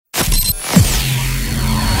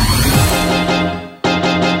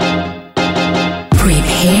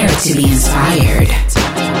to be inspired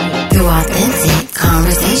through authentic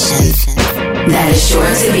conversations that is sure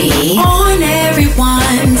to be on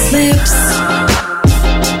everyone's lips.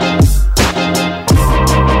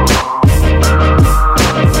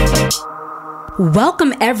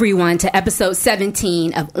 Welcome everyone to episode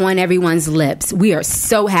 17 of On Everyone's Lips. We are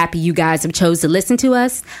so happy you guys have chose to listen to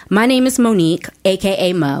us. My name is Monique,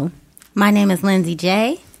 aka Mo. My name is Lindsay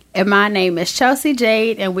J. And my name is Chelsea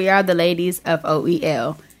Jade, and we are the ladies of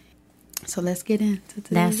OEL. So let's get into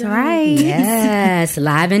today's That's right. Yes,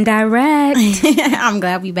 live and direct. I'm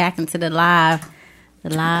glad we back into the live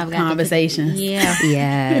conversations. Yeah.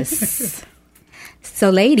 Yes.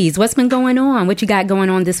 So ladies, what's been going on? What you got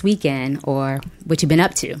going on this weekend, or what you been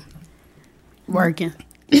up to? Working.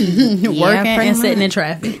 Working and sitting in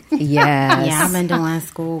traffic. Yes. Yeah, I've been doing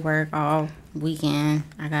schoolwork all weekend.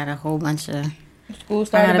 I got a whole bunch of School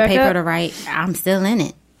started I got a back paper up? to write. I'm still in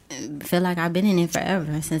it. Feel like I've been in it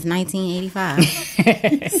forever, since 1985.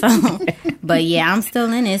 So, but yeah, I'm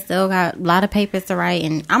still in it. Still got a lot of papers to write,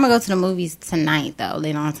 and I'm gonna go to the movies tonight, though,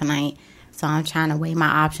 later on tonight. So I'm trying to weigh my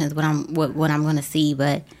options, what I'm gonna see.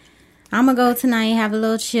 But I'm gonna go tonight, have a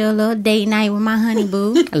little chill, little date night with my honey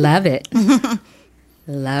boo. Love it.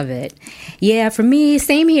 Love it. Yeah, for me,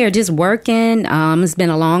 same here, just working. It's been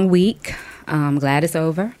a long week. I'm glad it's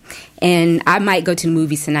over. And I might go to the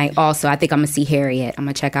movies tonight also. I think I'm going to see Harriet. I'm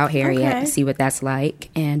going to check out Harriet and see what that's like.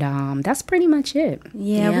 And that's pretty much it.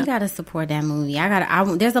 Yeah, we got to support that movie.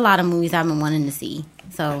 There's a lot of movies I've been wanting to see.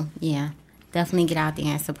 So, yeah, definitely get out there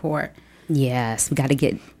and support. Yes, we got to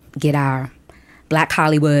get our Black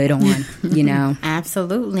Hollywood on, you know.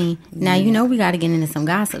 Absolutely. Now, you know we got to get into some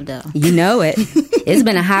gossip, though. You know it. It's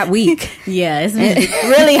been a hot week. Yeah, it's been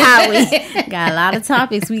really hot week. Got a lot of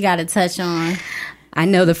topics we got to touch on. I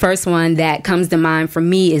know the first one that comes to mind for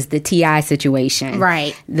me is the T.I. situation.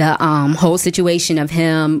 Right. The whole situation of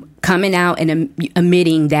him coming out and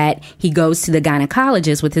admitting that he goes to the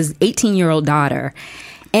gynecologist with his 18-year-old daughter.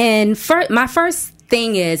 And my first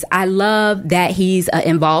thing is, I love that he's an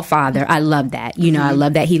involved father. I love that. You know, I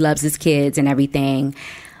love that he loves his kids and everything.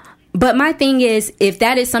 But my thing is, if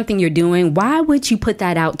that is something you're doing, why would you put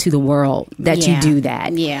that out to the world that you do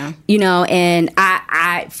that? Yeah. You know, and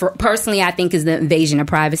personally, I think is the invasion of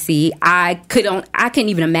privacy. I couldn't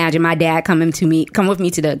even imagine my dad come with me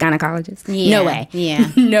to the gynecologist. Yeah. No way. Yeah.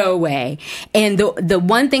 No way. And the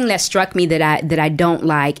one thing that struck me that I don't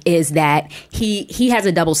like is that he has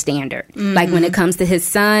a double standard. Mm-hmm. Like when it comes to his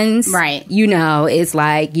sons, right? You know, it's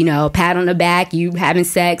like, you know, pat on the back, you having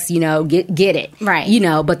sex, you know, get it, right? You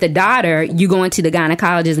know, but the daughter, you going to the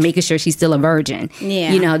gynecologist, making sure she's still a virgin.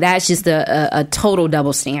 Yeah. You know, that's just a total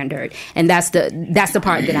double standard. And that's the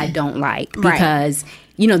part that I don't like, because,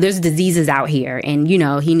 you know, there's diseases out here, and, you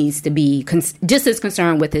know, he needs to be just as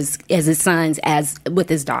concerned with his sons as with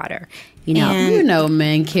his daughter. You know, and you know,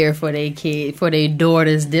 men care for their kids, for their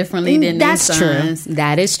daughters differently than their sons. True.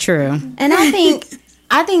 That is true. And I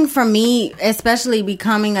think for me, especially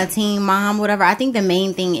becoming a teen mom, whatever, I think the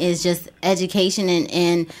main thing is just education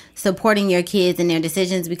and supporting your kids in their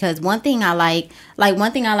decisions. Because one thing I like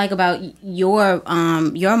about your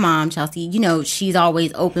mom, Chelsea, you know, she's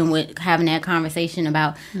always open with having that conversation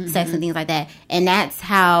about sex and things like that. And that's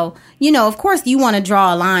how, you know, of course you want to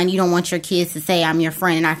draw a line. You don't want your kids to say, I'm your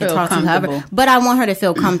friend and I can talk to her, but I want her to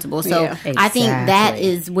feel comfortable. So I think that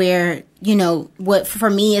is where, you know, what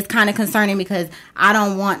for me is kind of concerning, because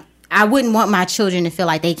I wouldn't want my children to feel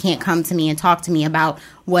like they can't come to me and talk to me about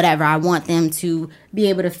whatever. I want them to be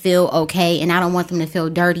able to feel okay, and I don't want them to feel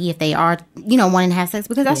dirty if they are, you know, wanting to have sex,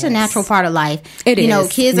 because that's a natural part of life. It is. You know,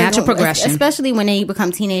 kids natural progression. Especially when they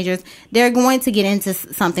become teenagers, they're going to get into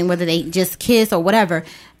something, whether they just kiss or whatever.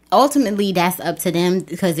 Ultimately, that's up to them,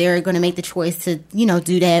 because they're going to make the choice to, you know,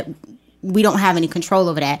 do that. We don't have any control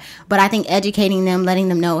over that. But I think educating them, letting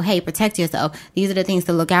them know, hey, protect yourself. These are the things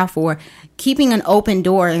to look out for. Keeping an open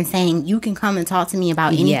door and saying, you can come and talk to me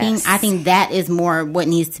about anything. Yes. I think that is more what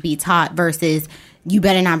needs to be taught versus you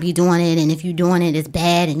better not be doing it. And if you're doing it, it's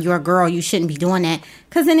bad. And you're a girl, you shouldn't be doing that.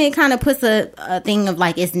 Because then it kind of puts a thing of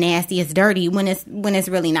like, it's nasty, it's dirty, when it's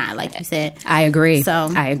really not, like you said. I agree.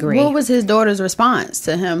 So I agree. What was his daughter's response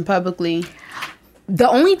to him publicly? The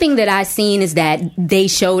only thing that I seen is that they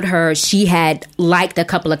showed her, she had liked a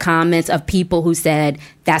couple of comments of people who said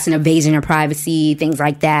that's an invasion of privacy, things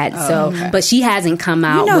like that. But she hasn't come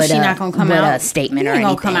out with a statement or anything.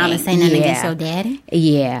 Gonna come out and say nothing against your daddy.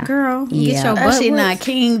 Yeah, girl, get your butt. She not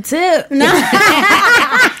King Tip. No.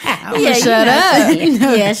 Shut up.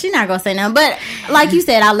 Yeah, she's not gonna say nothing. But like you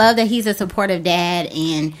said, I love that he's a supportive dad,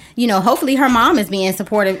 and hopefully her mom is being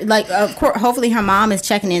supportive. Like, hopefully her mom is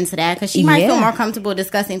checking into that because she might feel more comfortable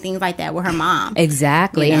discussing things like that with her mom.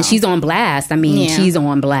 Exactly, and she's on blast. I mean, she's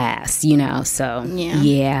on blast. So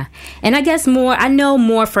yeah. And I guess I know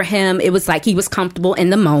more for him. It was like he was comfortable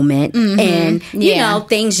in the moment, and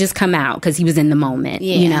things just come out because he was in the moment.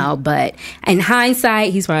 But in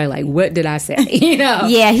hindsight, he's probably like, "What did I say?"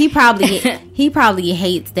 Yeah, he probably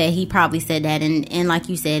hates that he probably said that, and like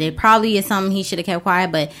you said, it probably is something he should have kept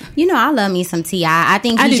quiet. But I love me some T.I. I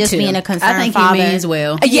think he's just being a concerned father. He means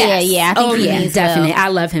well. Yes. Yeah. I think he means definitely. well. I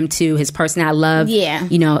love him too. His person, I love. Yeah.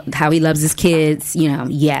 How he loves his kids.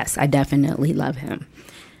 Yes, I definitely love him.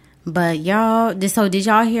 But y'all, so did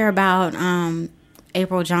y'all hear about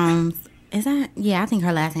April Jones? Is that? Yeah, I think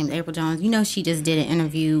her last name is April Jones. She just did an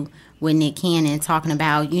interview with Nick Cannon talking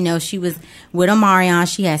about, she was with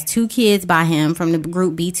Omarion. She has 2 kids by him from the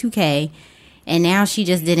group B2K. And now she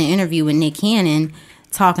just did an interview with Nick Cannon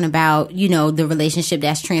talking about, the relationship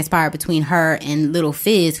that's transpired between her and Little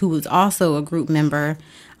Fizz, who was also a group member.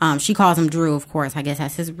 She calls him Drew, of course. I guess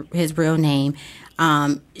that's his real name.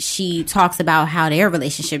 She talks about how their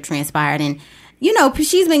relationship transpired, and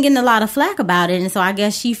she's been getting a lot of flack about it, and so I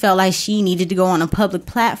guess she felt like she needed to go on a public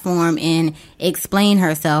platform and explain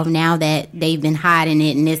herself now that they've been hiding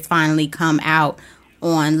it and it's finally come out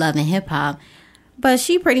on Love and Hip Hop. But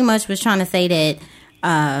she pretty much was trying to say that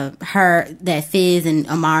that Fizz and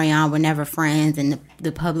Omarion were never friends, and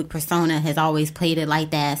the public persona has always played it like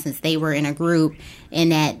that since they were in a group,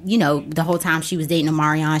 and that the whole time she was dating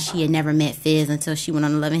Omarion, she had never met Fizz until she went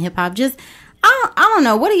on Love and Hip Hop. Just I don't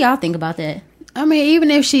know. What do y'all think about that? I mean,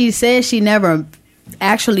 even if she said she never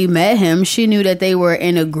actually met him, she knew that they were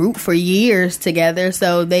in a group for years together,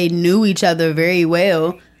 so they knew each other very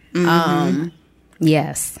well.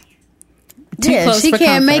 Yes. She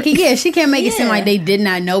can't make it. Yeah, she can't make it seem like they did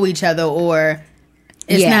not know each other, or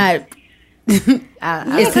it's not.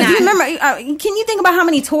 Because you remember, can you think about how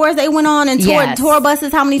many tours they went on and tour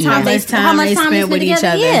buses? How many times how much time they spent with each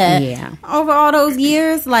other? Yeah, over all those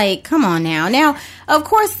years. Like, come on now. Now, of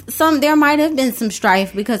course, there might have been some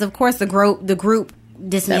strife because, of course, the group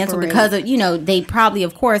dismantled because of they probably,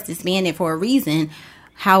 of course, disbanded for a reason.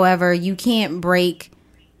 However, you can't break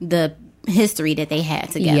the history that they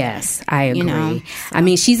had together. Yes, I agree. I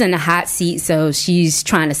mean, she's in the hot seat, so she's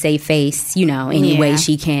trying to save face, any way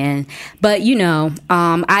she can. But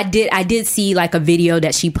I did see like a video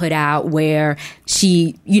that she put out where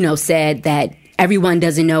she said that everyone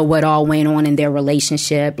doesn't know what all went on in their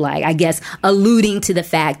relationship, like I guess alluding to the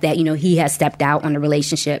fact that he has stepped out on the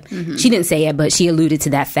relationship. She didn't say it, but she alluded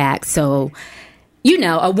to that fact. So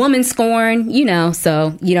a woman scorned,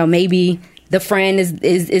 so maybe the friend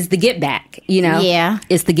is the get back, Yeah.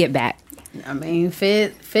 It's the get back. I mean,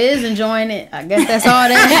 Fizz enjoying it. I guess that's all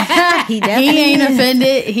that. He ain't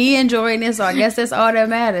offended. He enjoying it, so I guess that's all that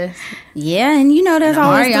matters. Yeah, and there's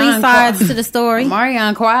always 3 sides to the story.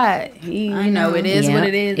 Marion quiet. It is what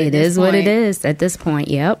it is. It is what it is at this point.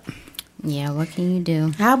 Yep. Yeah, what can you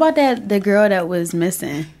do? How about the girl that was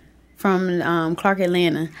missing from Clark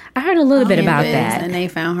Atlanta? I heard a little bit about that, and they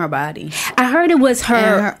found her body. I heard it was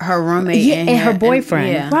her roommate and her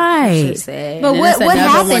boyfriend. Right. But what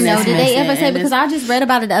happened though? Did they ever say? Because I just read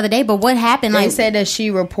about it the other day. But what happened? They said that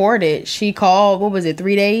she called. What was it?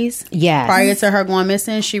 3 days. Yes. Prior to her going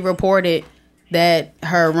missing, she reported that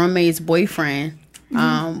her roommate's boyfriend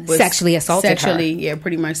was sexually assaulted her. Yeah,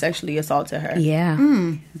 pretty much sexually assaulted her. Yeah.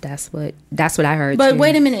 That's what I heard. But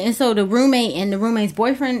wait a minute. And so the roommate and the roommate's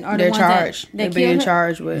boyfriend are they're charged. They're being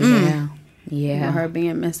charged with her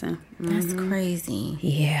being missing. That's crazy.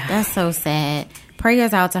 Yeah. That's so sad.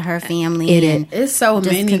 Prayers out to her family. It's so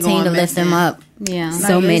just many. Continue to lift them up. Yeah.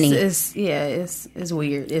 So many. It's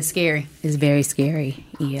weird. It's scary. It's very scary.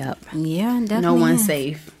 Yep. Yeah, definitely. No one's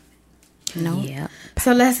safe. No. Yep.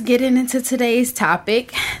 So let's get into today's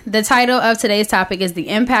topic. The title of today's topic is The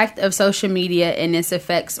Impact of Social Media and Its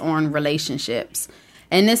Effects on Relationships.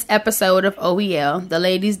 In this episode of OEL, the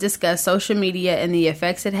ladies discuss social media and the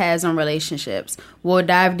effects it has on relationships. We'll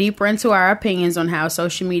dive deeper into our opinions on how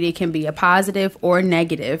social media can be a positive or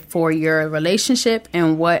negative for your relationship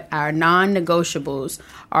and what our non-negotiables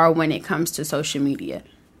are when it comes to social media.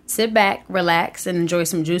 Sit back, relax, and enjoy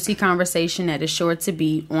some juicy conversation that is sure to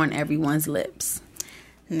be on everyone's lips.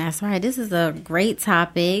 That's right. This is a great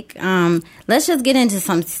topic. Let's just get into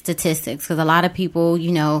some statistics, because a lot of people,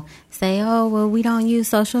 say, oh, well, we don't use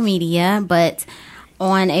social media. But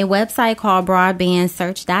on a website called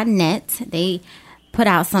broadbandsearch.net, they put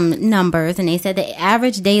out some numbers, and they said the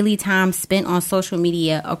average daily time spent on social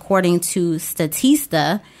media, according to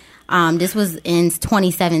Statista, this was in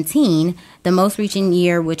 2017, the most recent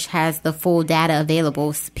year, which has the full data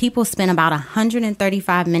available. People spent about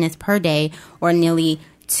 135 minutes per day, or nearly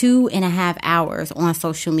 2.5 hours on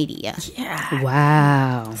social media. Yeah.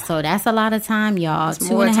 Wow. So that's a lot of time, y'all. It's 2.5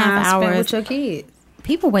 more time hours spent with your kids.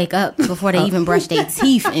 People wake up before they even brush their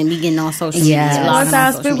teeth and be getting on social media. Yeah. A lot More of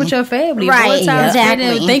time social spent with media. your family. Right, More time exactly.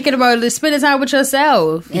 spent thinking about spending time with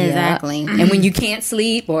yourself. Exactly. And when you can't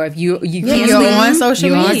sleep, or if you can't you're sleep, on social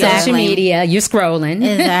you're on media. social Exactly. media, you're scrolling.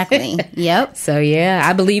 Exactly. Yep. So yeah,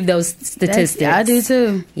 I believe those statistics. I do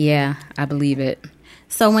too. Yeah, I believe it.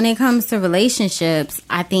 So when it comes to relationships,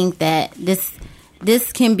 I think that this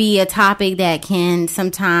can be a topic that can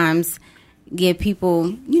sometimes get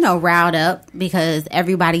people, riled up, because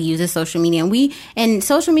everybody uses social media. And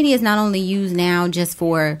social media is not only used now just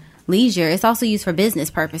for leisure, it's also used for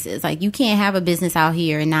business purposes. Like, you can't have a business out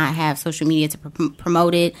here and not have social media to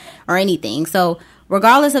promote it or anything. So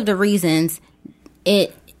regardless of the reasons,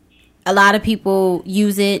 a lot of people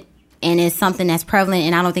use it, and it's something that's prevalent,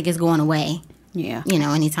 and I don't think it's going away. Yeah.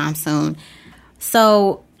 Anytime soon.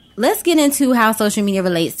 So let's get into how social media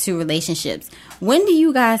relates to relationships. When do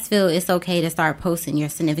you guys feel it's okay to start posting your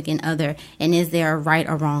significant other, and is there a right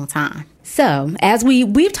or wrong time? So, as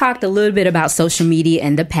we've talked a little bit about social media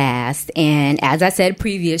in the past, and as I said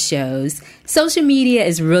previous shows, social media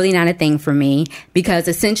is really not a thing for me, because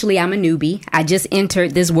essentially I'm a newbie. I just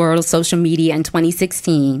entered this world of social media in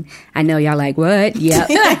 2016. I know y'all like, what? Yep,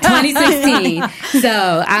 2016.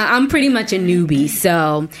 So I'm pretty much a newbie.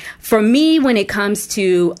 So for me, when it comes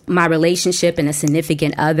to my relationship and a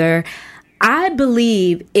significant other, I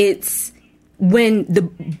believe it's when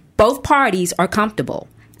both parties are comfortable.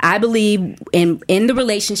 I believe in the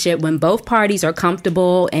relationship, when both parties are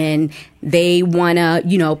comfortable and they want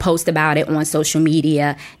to, post about it on social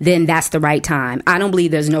media, then that's the right time. I don't believe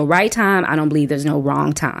there's no right time. I don't believe there's no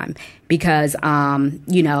wrong time, because, I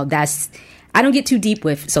don't get too deep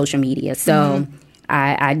with social media. So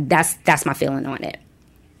that's my feeling on it.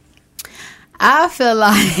 I feel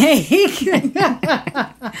like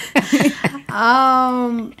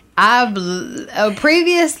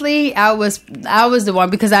previously I was the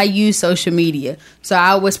one, because I use social media, so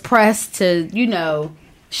I was pressed to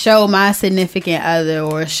show my significant other,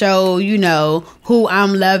 or show who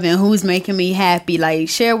I'm loving, who's making me happy, like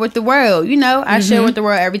share with the world. I share with the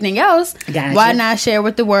world everything else. Gotcha. Why not share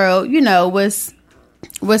with the world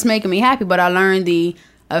what's making me happy? But I learned the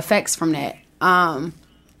effects from that.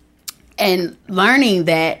 And learning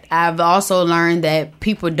that, I've also learned that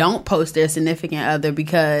people don't post their significant other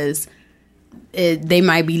because they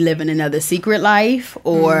might be living another secret life,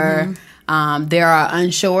 or they are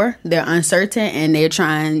unsure, they're uncertain, and they're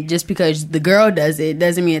trying, just because the girl does it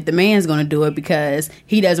doesn't mean that the man's going to do it, because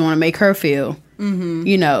he doesn't want to make her feel,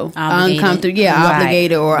 uncomfortable,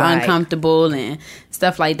 obligated or uncomfortable and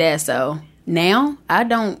stuff like that. So now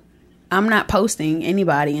I'm not posting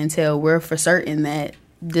anybody until we're for certain that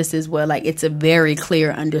this is what, like, it's a very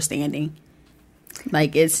clear understanding.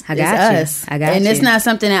 Like, it's us. And it's not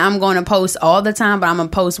something that I'm going to post all the time, but I'm going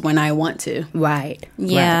to post when I want to. Right.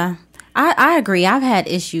 Yeah. Right. I agree. I've had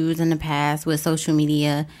issues in the past with social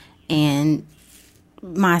media and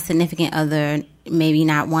my significant other maybe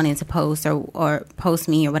not wanting to post or post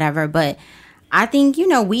me or whatever. But I think,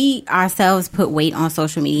 we ourselves put weight on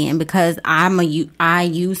social media, and because I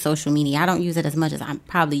use social media, I don't use it as much as I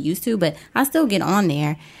probably used to, but I still get on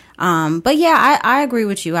there. But yeah, I agree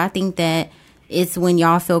with you. I think that it's when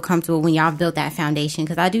y'all feel comfortable, when y'all built that foundation,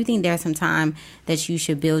 because I do think there's some time that you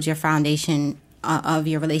should build your foundation of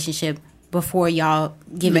your relationship before y'all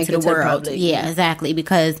give it to the world. Yeah, exactly.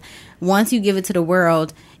 Because once you give it to the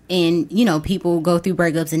world, and, people go through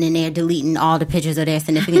breakups, and then they're deleting all the pictures of their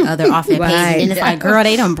significant other off their page. And then it's like, girl,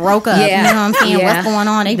 they done broke up. Yeah. You know what I'm saying? What's going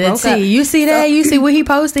on? They broke up. You see that? You see what he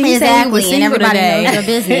posted? He said he was single, and everybody today. knows your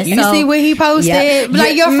business. You see what he posted? Yep.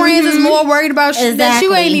 Like, your friends is more worried about shit that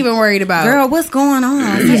you ain't even worried about. Girl, what's going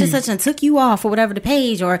on? Such and such and took you off or whatever the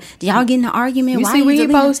page, or did y'all get in an argument? You see what he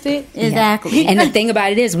posted? Exactly. And the thing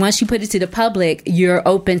about it is, once you put it to the public, you're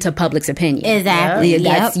open to public's opinion. Exactly.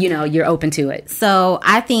 That's, you're open to it. So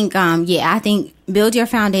I think, I think build your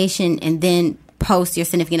foundation and then post your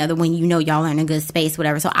significant other when y'all are in a good space,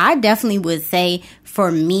 whatever. So I definitely would say,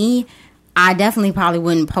 for me, I definitely probably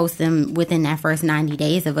wouldn't post them within that first 90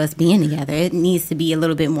 days of us being together. It needs to be a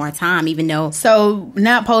little bit more time, even though. So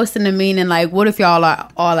not posting the meaning, like, what if y'all are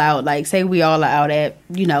all out? Like, say we all are out at,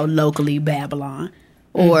 locally Babylon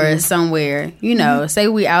or somewhere, say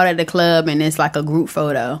we out at the club and it's like a group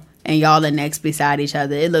photo and y'all are next beside each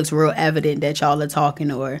other. It looks real evident that y'all are talking,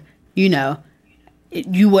 or,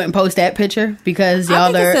 you wouldn't post that picture because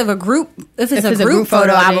y'all are. If it's a group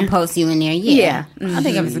photo, I would post you in there. Yeah. I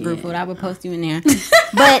think if it's a group photo, I would post you in there.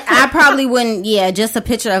 But I probably wouldn't. Yeah, just a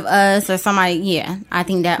picture of us or somebody. Yeah, I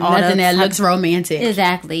think that all nothing that looks romantic.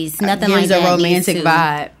 Exactly, it's nothing gives like that. A romantic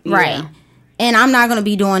vibe, right? Yeah. And I'm not gonna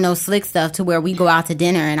be doing no slick stuff to where we go out to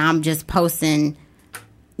dinner and I'm just posting.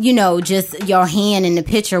 Just your hand in the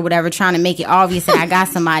picture or whatever, trying to make it obvious that I got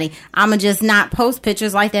somebody. I'ma just not post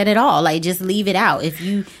pictures like that at all. Like, just leave it out. If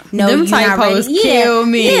you know them you're type not posts ready. kill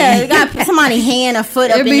me. Yeah, got somebody hand a foot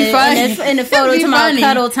up in the photo to my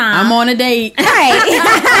cuddle time. I'm on a date.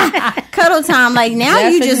 Right. Cuddle time. Like, now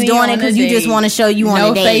you just doing it because you just want to show you on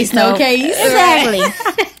a date. No face, no case.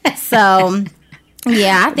 Exactly. So,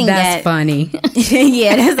 yeah, I think that's funny.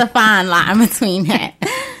 Yeah, there's a fine line between that.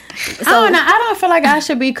 So, I don't feel like I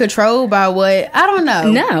should be controlled by what I don't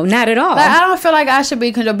know. No, not at all. Like, I don't feel like I should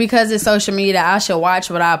be controlled because it's social media. I should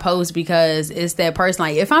watch what I post because it's that person.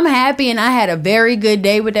 Like, if I'm happy and I had a very good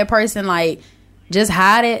day with that person, like, just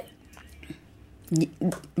hide it.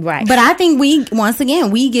 Right. But I think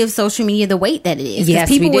we give social media the weight that it is. Yes,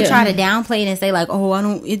 people we do. will try to downplay it and say like,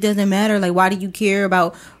 oh, it doesn't matter. Like, why do you care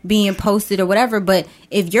about being posted or whatever? But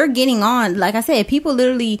if you're getting on, like I said, if people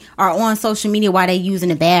literally are on social media while they using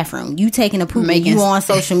the bathroom, you taking a poop and you on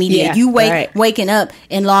social media, yeah, you waking up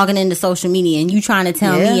and logging into social media and you trying to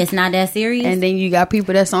tell me it's not that serious. And then you got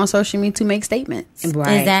people that's on social media to make statements.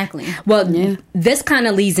 Right. Exactly. Well, this kind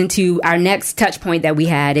of leads into our next touch point that we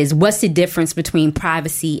had is what's the difference between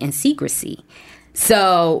privacy and secrecy?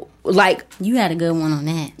 So, like, you had a good one on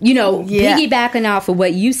that. Piggybacking off of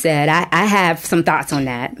what you said, I have some thoughts on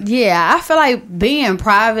that. Yeah, I feel like being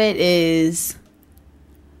private is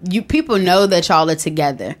people know that y'all are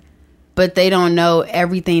together, but they don't know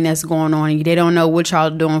everything that's going on. They don't know what y'all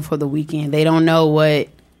doing for the weekend. They don't know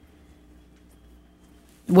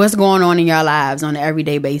what's going on in your lives on an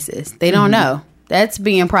everyday basis. They don't know. That's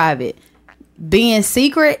being private. Being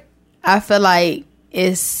secret, I feel like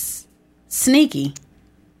it's sneaky.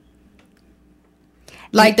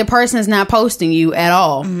 Like, the person's not posting you at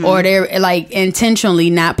all, or they're like intentionally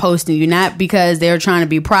not posting you, not because they're trying to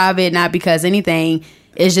be private, not because anything.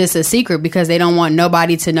 It's just a secret because they don't want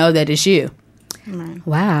nobody to know that it's you.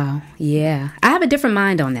 Wow. Yeah. I have a different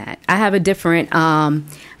mind on that. I have a different,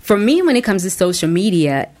 for me, when it comes to social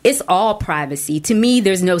media, it's all privacy. To me,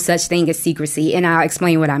 there's no such thing as secrecy. And I'll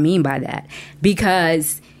explain what I mean by that.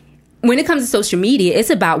 Because when it comes to social media, it's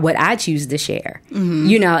about what I choose to share,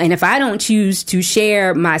 and if I don't choose to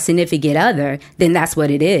share my significant other, then that's what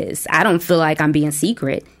it is. I don't feel like I'm being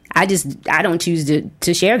secret. I don't choose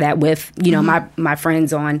to share that with, my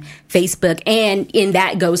friends on Facebook. And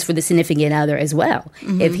that goes for the significant other as well.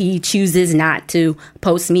 If he chooses not to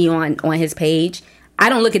post me on his page, I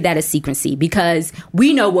don't look at that as secrecy because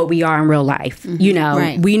we know what we are in real life.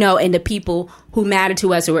 Right. We know, and the people who matter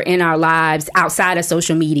to us or are in our lives outside of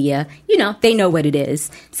social media, they know what it is.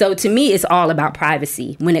 So to me, it's all about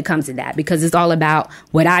privacy when it comes to that because it's all about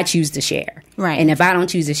what I choose to share. Right. And if I don't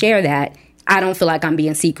choose to share that, I don't feel like I'm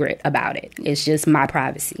being secret about it. It's just my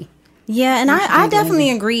privacy. Yeah, and I definitely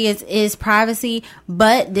agree it's privacy,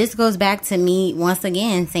 but this goes back to me once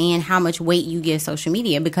again saying how much weight you give social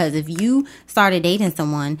media, because if you started dating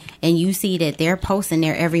someone and you see that they're posting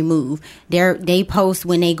their every move, they post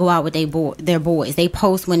when they go out with their boys, they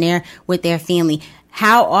post when they're with their family.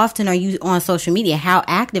 How often are you on social media? How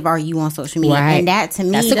active are you on social media? Right. And that to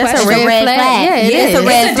me, that's a red flag. Yeah, it's a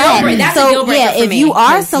red flag. That's a deal breaker for if me. you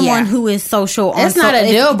are someone who is social, it's not a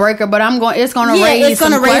deal breaker, but it's going to raise it's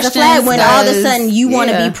going to raise a flag when all of a sudden you want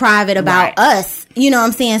to be private about us. You know what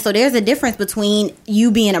I'm saying? So there's a difference between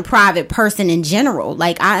you being a private person in general.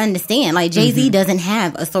 Like, I understand. Like, Jay-Z doesn't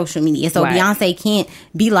have a social media. So Beyonce can't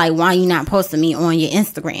be like, why you not posting me on your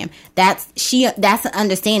Instagram? That's an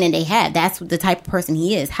understanding they have. That's the type of person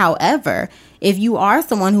he is. However, if you are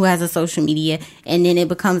someone who has a social media and then it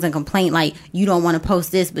becomes a complaint like you don't want to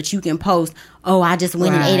post this, but you can post, oh, I just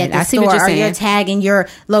went and ate at the store, or you're tagging your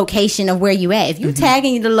location of where you at. If you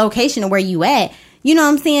tagging the location of where you at, you know what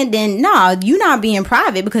I'm saying? Then no, you're not being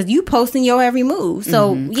private because you posting your every move.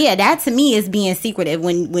 So yeah, that to me is being secretive.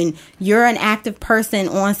 When you're an active person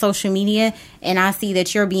on social media and I see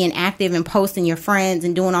that you're being active and posting your friends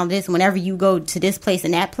and doing all this whenever you go to this place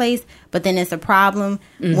and that place, but then it's a problem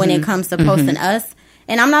when it comes to posting us.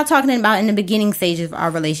 and I'm not talking about in the beginning stages of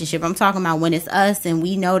our relationship. I'm talking about when it's us and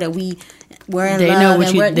we know that we're in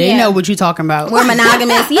love. They know what you're talking about. We're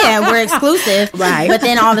monogamous, we're exclusive, right? But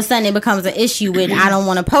then all of a sudden it becomes an issue with I don't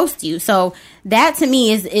want to post you. So that to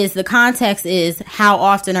me is the context is how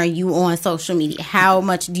often are you on social media? How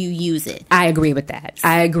much do you use it? I agree with that.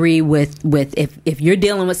 I agree with if you're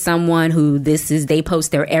dealing with someone who they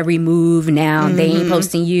post their every move now, they ain't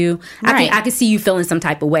posting you. Right. I can see you feeling some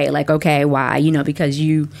type of way, like, okay, why? Because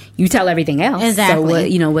you tell everything else.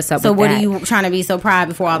 Exactly. So what's up? So with what that? are you trying to be so proud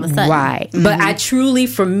before all of a sudden? Right. But I truly,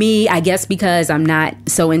 for me, I guess because I'm not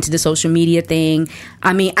so into the social media thing.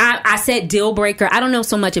 I mean, I said deal breaker. I don't know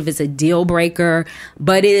so much if it's a deal breaker,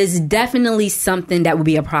 but it is definitely something that would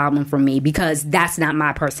be a problem for me because that's not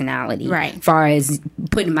my personality. Right. As far as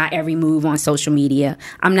putting my every move on social media,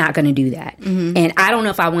 I'm not going to do that. And I don't know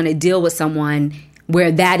if I want to deal with someone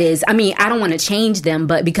where that is. I mean, I don't want to change them,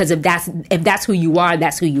 but because if that's who you are,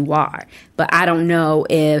 that's who you are. But I don't know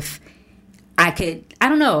if I could. I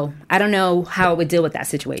don't know how I would deal with that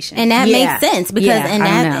situation. And that makes sense because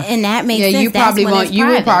that makes sense. You probably won't. You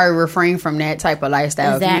would probably refrain from that type of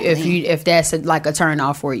lifestyle if that's like a turn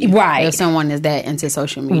off for you, right? If someone is that into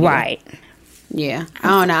social media, right? Yeah, I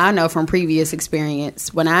don't know. I know from previous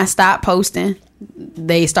experience when I stopped posting,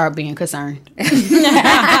 they start being concerned. But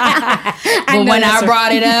when I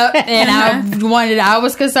brought it up and I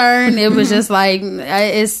was concerned, it was just like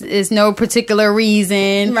it's no particular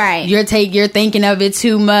reason. Right. You're thinking of it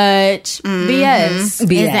too much. BS.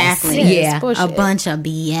 Exactly. Yeah. A bunch of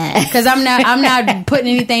BS. Because I'm not putting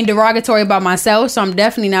anything derogatory about myself, so I'm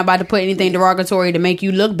definitely not about to put anything derogatory to make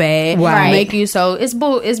you look bad. Right. Make you it's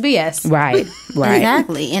BS. Right. Right.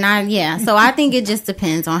 Exactly. And so I think it just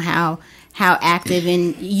depends on how active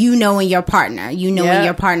and when your partner when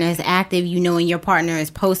your partner is active, when your partner is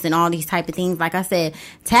posting all these type of things. Like I said,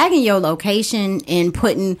 tagging your location and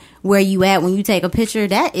putting where you at when you take a picture,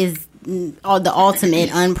 that is the ultimate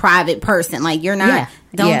unprivate person. Like you're not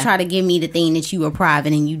don't try to give me the thing that you are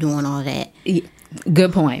private and you doing all that.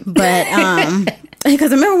 Good point. But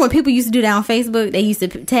because remember when people used to do that on Facebook, they used to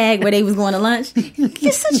tag where they was going to lunch.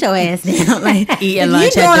 You sit your ass down, like eating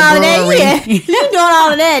lunch you doing all of that. Yeah, you doing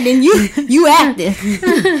all of that, then you active.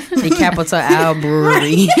 The Capital Owl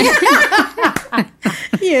Brewery.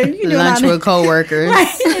 Yeah, you doing lunch all with coworkers.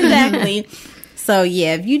 Right, exactly. So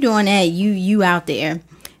yeah, if you doing that, you out there.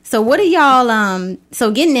 So what are y'all,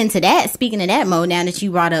 so getting into that, speaking of that mode, now that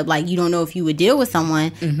you brought up, like, you don't know if you would deal with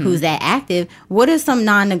someone who's that active, what are some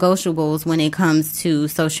non-negotiables when it comes to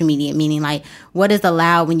social media? Meaning, like, what is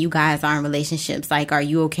allowed when you guys are in relationships? Like, are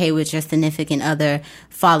you okay with your significant other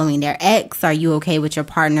following their ex? Are you okay with your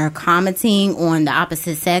partner commenting on the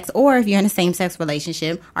opposite sex? Or if you're in a same-sex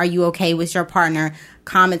relationship, are you okay with your partner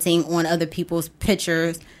commenting on other people's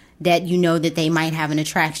pictures that you know that they might have an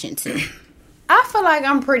attraction to? I feel like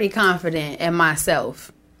I'm pretty confident in myself.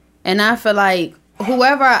 And I feel like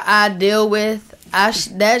whoever I deal with,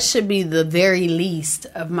 that should be the very least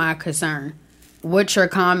of my concern. What you're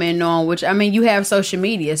commenting on, you have social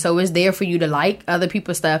media, so it's there for you to like other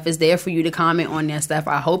people's stuff. It's there for you to comment on their stuff.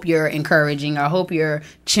 I hope you're encouraging. I hope you're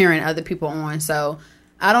cheering other people on. So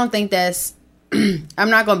I don't think that's, I'm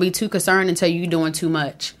not going to be too concerned until you're doing too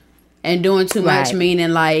much. And doing too much meaning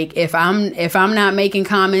like if I'm not making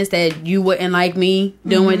comments that you wouldn't like me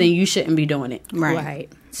doing, then you shouldn't be doing it. Right.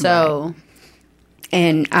 So,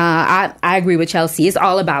 and I agree with Chelsea. It's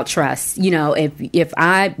all about trust.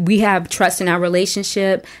 If we have trust in our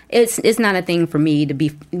relationship, it's not a thing for me to be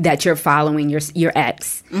that you're following your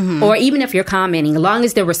ex, or even if you're commenting, as long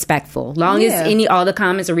as they're respectful, long as all the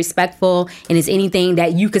comments are respectful, and it's anything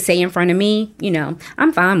that you could say in front of me,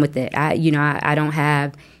 I'm fine with it. I don't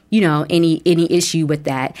have any issue with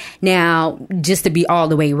that. Now, just to be all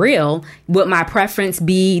the way real, would my preference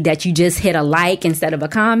be that you just hit a like instead of a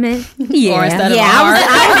comment? Yeah. Or instead of a I heart? was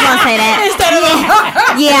going to say that. Instead of a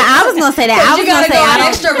heart. Yeah, I was going to say that. You got to go an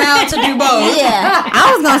extra round to do both. Yeah.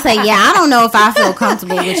 I was going to say, I don't know if I feel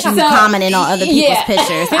comfortable with you commenting on other people's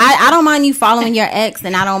pictures. I don't mind you following your ex,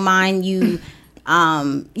 and I don't mind you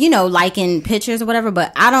liking pictures or whatever,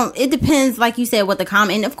 but it depends, like you said, what the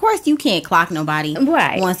comment, and of course you can't clock nobody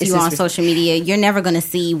once you're on social media. You're never going to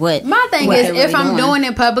see what my thing is really if I'm doing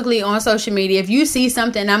it publicly on social media, if you see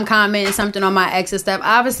something, I'm commenting something on my ex's stuff,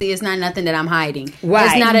 obviously it's not nothing that I'm hiding.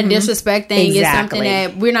 It's not a disrespect thing. It's something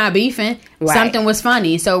that we're not beefing. Something was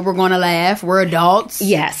funny, so we're going to laugh. We're adults.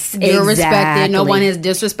 Yes, you're respected. No one has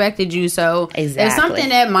disrespected you. So if something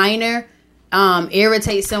that minor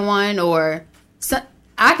irritates someone, or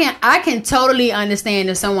I can totally understand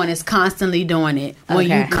if someone is constantly doing it. When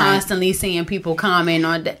you constantly seeing people comment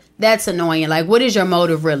on that's annoying. Like, what is your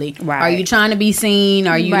motive really? Right. Are you trying to be seen?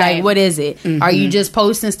 Are you Right. like, what is it? Are you just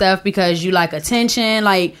posting stuff because you like attention?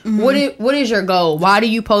 Like, what is your goal? Why do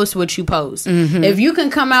you post what you post? If you can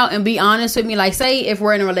come out and be honest with me, like, say if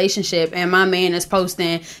we're in a relationship and my man is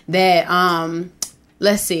posting that,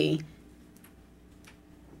 let's see,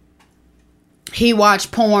 he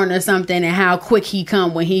watched porn or something and how quick he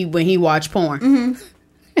come when he watch porn.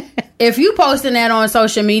 If you posting that on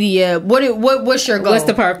social media, what's your goal? What's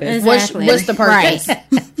the purpose? Exactly. What's the purpose?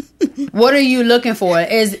 Right. What are you looking for?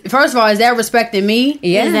 First of all, is that respecting me?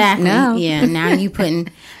 Yeah. Exactly. No. Yeah. Now you putting,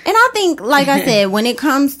 and I think, like I said, when it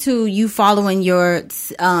comes to you following your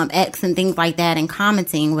ex and things like that and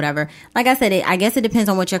commenting, whatever, like I said, I guess it depends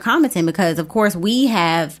on what you're commenting, because of course we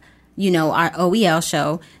have, our OEL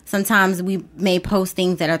show. Sometimes we may post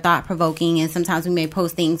things that are thought provoking, and sometimes we may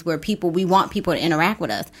post things where we want people to interact with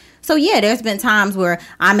us. So yeah, there's been times where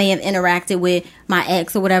I may have interacted with my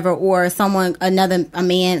ex or whatever, or a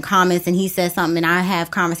man comments and he says something and I have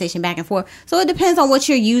conversation back and forth. So it depends on what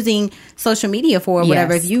you're using social media for or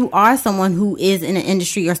whatever. Yes. If you are someone who is in an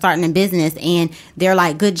industry or starting a business and they're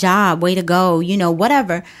like, good job, way to go,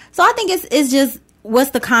 whatever. So I think it's just,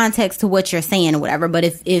 what's the context to what you're saying or whatever. But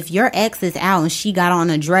if your ex is out and she got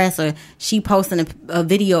on a dress, or she posting a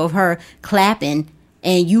video of her clapping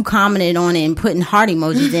and you commented on it and putting heart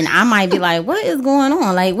emojis, then I might be like, what is going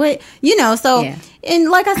on? Like, what, so, Yeah. And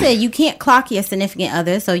like I said, you can't clock your significant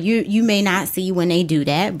other, so you may not see when they do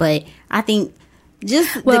that, but I think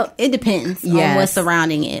it depends on what's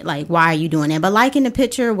surrounding it. Like, why are you doing that? But liking the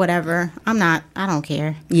picture, whatever, I don't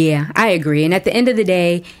care. Yeah, I agree. And at the end of the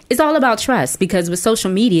day, it's all about trust, because with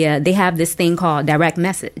social media, they have this thing called direct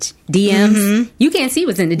message, DMs. You can't see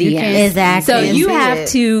what's in the DMs. Exactly. So you see have it.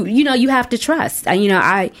 to, you have to trust.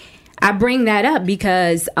 I bring that up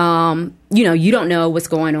because, you don't know what's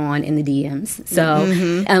going on in the DMs. So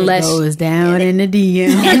unless It goes down in the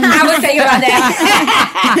DM. I was thinking about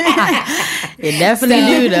that. It definitely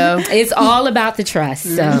do though. It's all about the trust.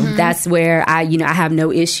 So that's where I have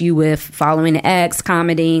no issue with following the ex,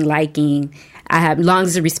 commenting, liking. As long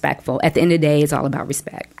as it's respectful. At the end of the day, it's all about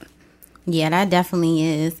respect. Yeah, that definitely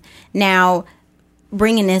is. Now,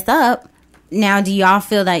 bringing this up, do y'all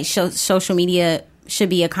feel like social media should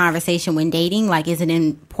be a conversation when dating? Like, is it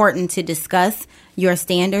important to discuss your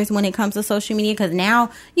standards when it comes to social media? Because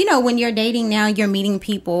now, when you're dating, now you're meeting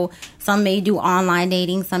people. Some may do online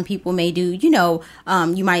dating. Some people may do,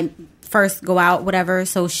 you might first go out, whatever.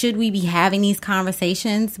 So should we be having these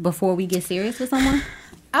conversations before we get serious with someone?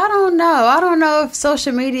 I don't know if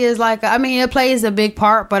social media is it plays a big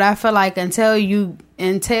part, but I feel like until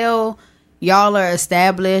y'all are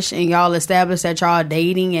established and y'all establish that y'all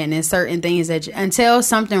dating and in certain things until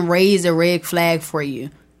something raised a red flag for you,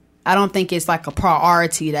 I don't think it's like a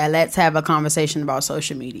priority that let's have a conversation about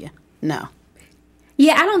social media. No.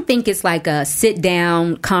 Yeah, I don't think it's like a sit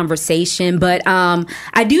down conversation, but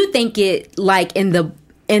I do think it like in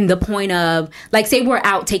the point of, like, say we're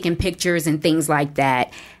out taking pictures and things like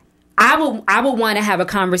that. I would want to have a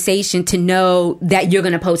conversation to know that you're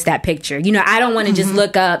going to post that picture. I don't want to just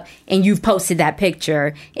look up and you've posted that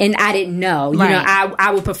picture and I didn't know. Right.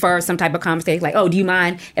 I would prefer some type of conversation like, oh, do you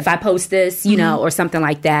mind if I post this? Or something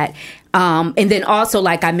like that. And then also,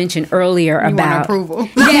 like I mentioned earlier, about approval.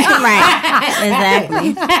 Yeah, right.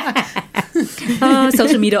 Exactly.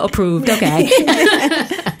 social media approved. Okay.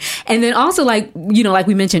 And then also, like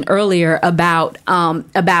we mentioned earlier about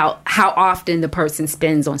how often the person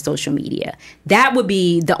spends on social media. That would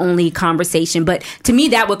be the only conversation. But to me,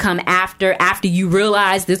 that would come after you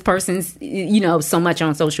realize this person's, so much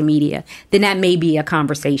on social media. Then that may be a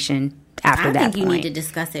conversation after that I think you point. need to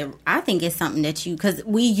discuss it. I think it's something that because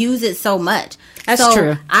we use it so much. That's so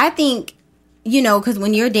true. I think, because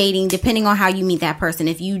when you're dating, depending on how you meet that person,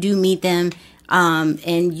 if you do meet them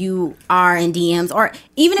and you are in DMs, or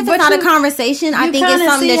even if it's not a conversation, I think it's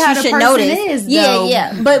something that you should notice.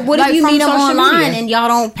 Yeah. But what if you meet them online and y'all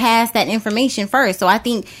don't pass that information first? So I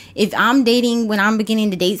think if I'm dating, when I'm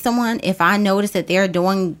beginning to date someone, if I notice that they're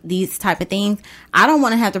doing these type of things, I don't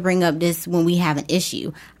want to have to bring up this when we have an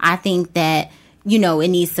issue. I think that, it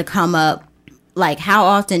needs to come up. Like, how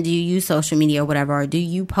often do you use social media or whatever? Or do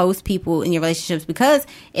you post people in your relationships? Because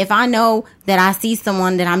if I know that I see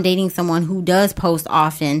someone, that I'm dating someone who does post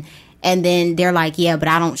often, and then they're like, yeah, but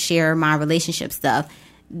I don't share my relationship stuff,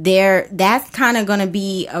 that's kind of going to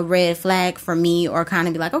be a red flag for me, or kind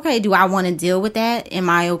of be like, okay, do I want to deal with that? Am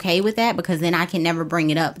I okay with that? Because then I can never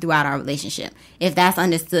bring it up throughout our relationship. If that's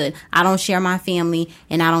understood, I don't share my family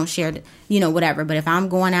and I don't share, whatever. But if I'm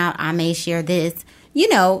going out, I may share this.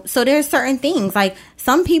 So there's certain things, like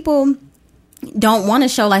some people, don't want to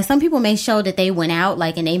show, like, some people may show that they went out,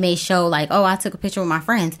 like, and they may show, like, oh, I took a picture with my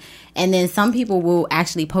friends, and then some people will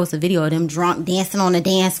actually post a video of them drunk dancing on the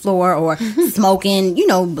dance floor or smoking, you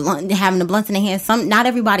know, having the blunts in their hands. Not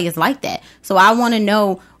everybody is like that. So I want to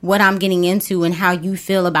know what I'm getting into and how you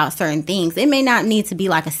feel about certain things. It may not need to be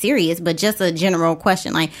like a serious, but just a general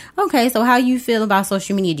question, like, okay, so how you feel about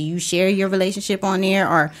social media? Do you share your relationship on there,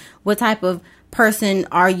 or what type of person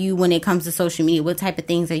are you when it comes to social media? What type of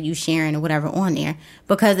things are you sharing or whatever on there?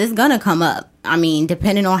 Because it's gonna come up. I mean,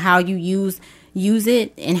 depending on how you use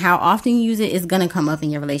it and how often you use it, it's gonna come up in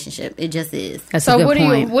your relationship. It just is. That's so a good what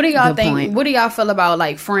point. do y'all Good think? point. What do y'all feel about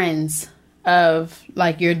like friends of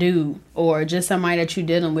like your dude or just somebody that you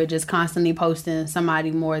dealing with just constantly posting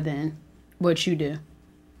somebody more than what you do?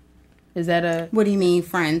 Is that a What do you mean,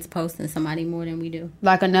 friends posting somebody more than we do?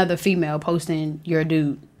 like another female posting your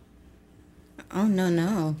dude? Oh,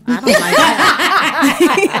 no. I don't like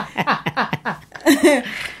that.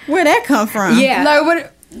 Where'd that come from? Yeah. Like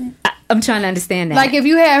what? I'm trying to understand that. Like if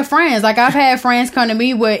you have friends, like I've had friends come to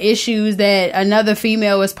me with issues that another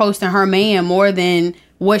female is posting her man more than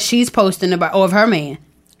what she's posting about or of her man.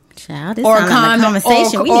 Child, this sounds like a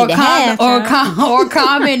conversation we need to have. Or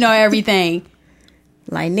comment on everything.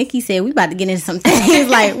 Like Nikki said, we about to get into some things.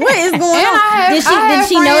 Like, what is going And on? Did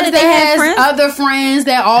she know that they had friends? Other friends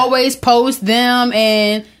that always post them,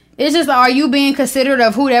 and it's just like, are you being considerate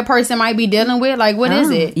of who that person might be dealing with? Like, what is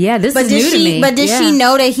it? Yeah, this is new to me. But did Yeah. she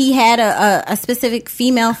know that he had a specific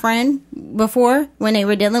female friend before when they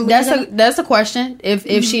were dealing with That's a question. If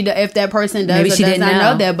that person does Maybe or she does didn't not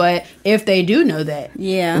know know that, but if they do know that,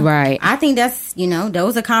 Yeah. Right. I think that's,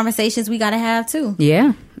 those are conversations we got to have too.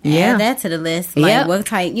 Yeah. Yeah. Add that to the list. Like, Yep. what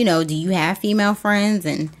type, do you have female friends?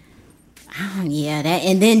 And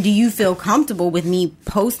and then do you feel comfortable with me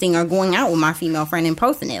posting or going out with my female friend and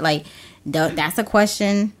posting it? Like, that's a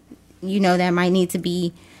question, that might need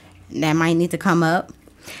to come up.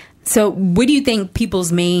 So what do you think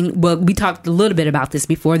people's we talked a little bit about this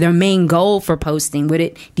before, their main goal for posting? Do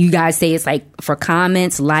you guys say it's like for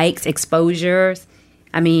comments, likes, exposures?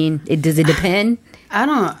 I mean, does it depend? I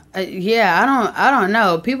don't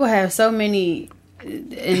know. People have so many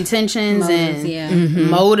intentions and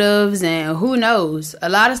motives, and who knows? A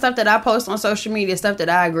lot of stuff that I post on social media is stuff that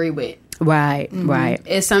I agree with. Right, right.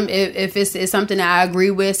 If it's something that I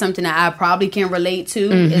agree with, something that I probably can relate to,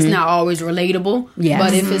 it's not always relatable. Yes.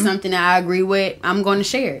 But if it's something that I agree with, I'm going to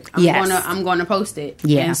share it. I'm going to post it.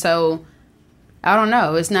 Yeah. And so I don't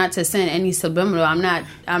know. It's not to send any subliminal. I'm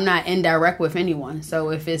not indirect with anyone.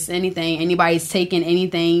 So if it's anything, anybody's taking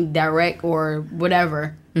anything direct or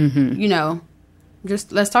whatever,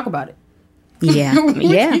 just let's talk about it. Yeah,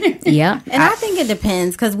 yeah. And I think it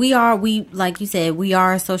depends because we like you said, we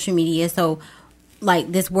are social media. So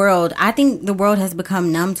like this world, I think the world has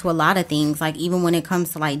become numb to a lot of things. Like even when it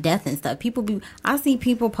comes to like death and stuff, I see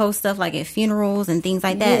people post stuff like at funerals and things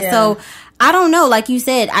like that. Yeah. So I don't know. Like you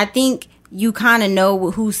said, I think you kind of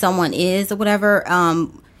know who someone is or whatever.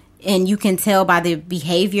 And you can tell by the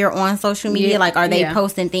behavior on social media. Yeah. Like, are they Yeah.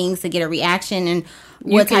 posting things to get a reaction and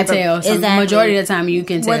You can tell. Majority of the time, you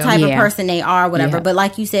can tell what type of Yeah. person they are, whatever. Yeah. But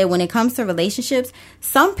like you said, when it comes to relationships,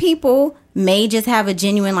 some people may just have a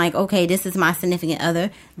genuine like, okay, this is my significant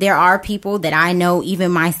other. There are people that I know,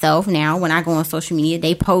 even myself now, when I go on social media,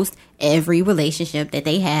 they post every relationship that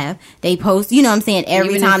they have. They post, you know what I'm saying,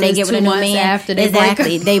 every Even time if they it's get with a 2 new months man. after they break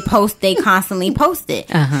exactly. up. They constantly post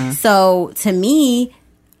it. Uh-huh. So to me,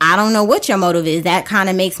 I don't know what your motive is. That kind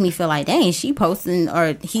of makes me feel like, dang, she posting,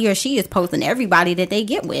 or he or she is posting everybody that they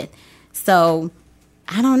get with. So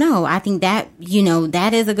I don't know. I think that,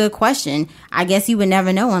 that is a good question. I guess you would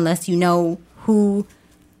never know unless you know who,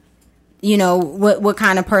 what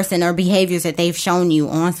kind of person or behaviors that they've shown you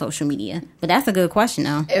on social media. But that's a good question,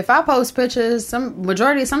 though. If I post pictures,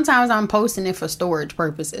 sometimes I'm posting it for storage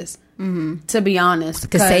purposes. Mm-hmm. To be honest,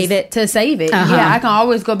 To save it? To save it, Uh-huh. yeah. I can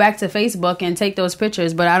always go back to Facebook and take those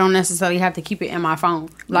pictures, but I don't necessarily have to keep it in my phone.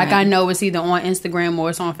 Like Right. I know it's either on Instagram or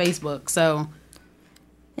it's on Facebook. So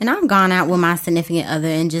And I've gone out with my significant other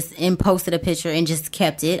and posted a picture and just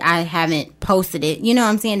kept it. I haven't posted it. You know what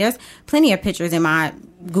I'm saying? There's plenty of pictures in my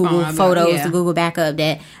Google photos, yeah. the Google backup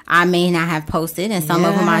that I may not have posted, and some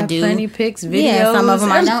of them I do. Plenty pics, videos. Yeah, some of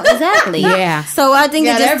them I don't. Exactly. Yeah. So I think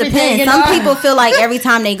it Got just everything depends. in Some our- people feel like every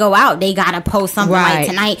time they go out, they gotta post something Right. like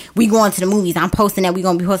tonight we going to the movies. I'm posting that we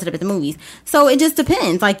gonna be posted up at the movies. So it just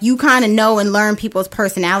depends. Like you kind of know and learn people's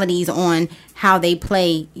personalities on how they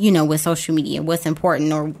play, with social media, what's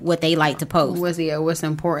important or what they like to post. what's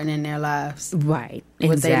important in their lives, Right.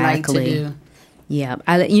 what Exactly. they like to do. Yeah,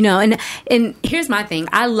 and here's my thing.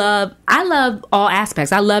 I love all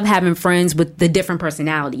aspects. I love having friends with the different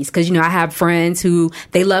personalities because I have friends who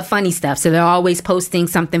they love funny stuff, so they're always posting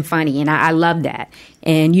something funny, and I love that.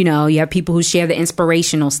 And you have people who share the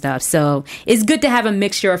inspirational stuff, so it's good to have a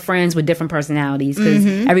mixture of friends with different personalities because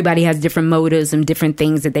everybody has different motives and different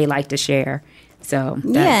things that they like to share. So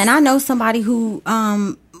yeah, and I know somebody who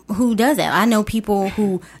does that. I know people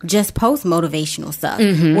who just post motivational stuff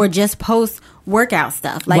or just post workout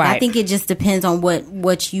stuff. Like, right. I think it just depends on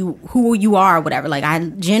who you are or whatever. Like, I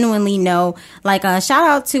genuinely know, like, shout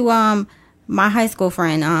out to my high school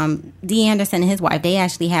friend, D. Anderson and his wife. They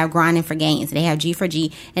actually have Grinding for Gains. They have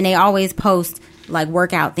G4G, and they always post like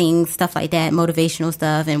workout things, stuff like that, motivational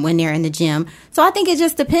stuff, and when they're in the gym. So I think it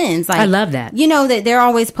just depends. Like, I love that. That they're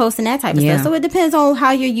always posting that type of stuff. So it depends on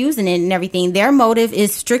how you're using it and everything. Their motive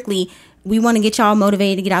is strictly, we want to get y'all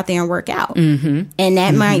motivated to get out there and work out. And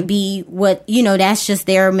that might be what, that's just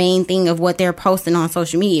their main thing of what they're posting on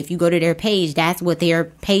social media. If you go to their page, that's what their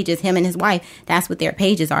page is, him and his wife, that's what their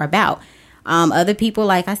pages are about. Other people,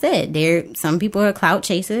 like I said, some people are clout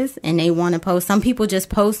chasers and they want to post. Some people just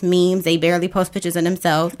post memes. They barely post pictures of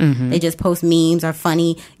themselves. They just post memes or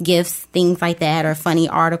funny GIFs, things like that, or funny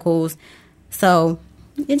articles. So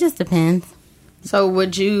it just depends. So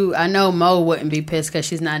I know Mo wouldn't be pissed because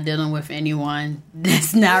she's not dealing with anyone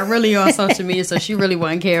that's not really on social media, so she really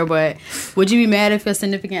wouldn't care. But would you be mad if your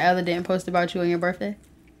significant other didn't post about you on your birthday?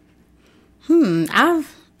 I've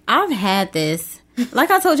had this.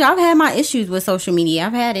 Like I told you, I've had my issues with social media.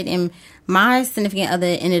 I've had it, and my significant other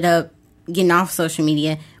ended up getting off social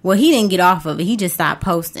media. Well, he didn't get off of it. He just stopped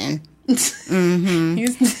posting.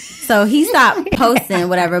 So he stopped posting,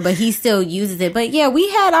 whatever, but he still uses it. But yeah,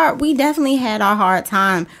 we definitely had our hard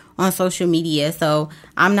time on social media. So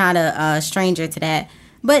I'm not a stranger to that.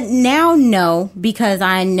 But now, no, because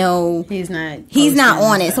I know he's not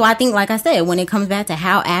on it. So I think, like I said, when it comes back to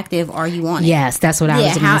how active are you on it? Yes, that's what I was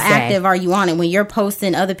going to say. How active are you on it? When you're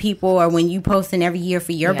posting other people, or when you posting every year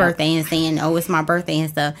for your birthday and saying, "Oh, it's my birthday"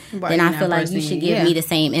 and stuff, then I feel like you should give me the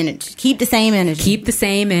same energy. Keep the same energy. Keep the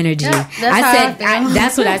same energy. Yeah,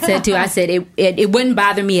 that's what I said too. I said it wouldn't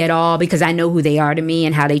bother me at all because I know who they are to me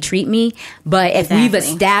and how they treat me. But if we've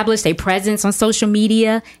established a presence on social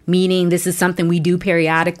media, meaning this is something we do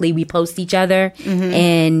periodically, we post each other,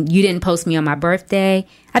 and you didn't post me on my birthday,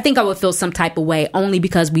 I think I would feel some type of way only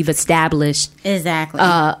because we've established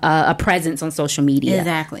a presence on social media.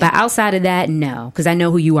 Exactly. But outside of that, no, because I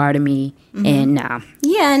know who you are to me, and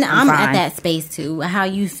yeah, and I'm at that space too. How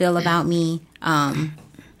you feel about me,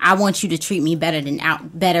 I want you to treat me better than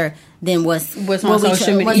what's on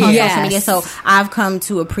social media. So I've come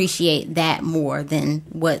to appreciate that more than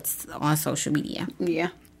what's on social media. Yeah.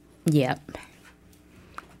 Yep.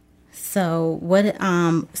 So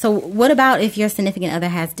what about if your significant other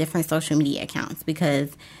has different social media accounts?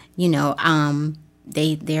 Because,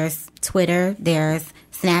 there's Twitter, there's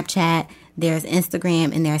Snapchat, there's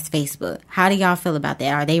Instagram, and there's Facebook. How do y'all feel about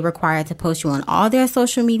that? Are they required to post you on all their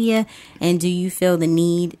social media? And do you feel the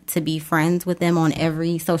need to be friends with them on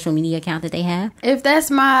every social media account that they have?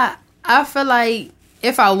 I feel like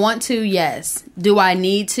if I want to, yes. Do I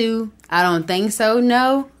need to? I don't think so,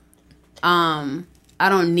 no. I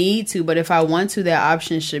don't need to, but if I want to, their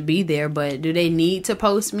options should be there. But do they need to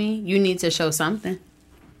post me? You need to show something.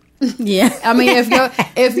 Yeah. I mean,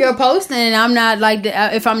 if you're posting and I'm not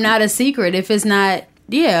if I'm not a secret, if it's not,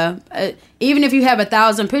 even if you have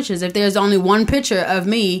 1,000 pictures, if there's only one picture of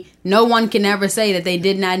me, no one can ever say that they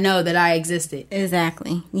did not know that I existed.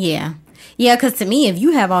 Exactly. Yeah. Yeah, because to me, if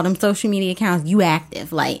you have all them social media accounts, you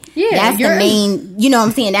active. Like, that's the main, you know what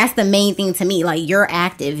I'm saying? That's the main thing to me. Like, you're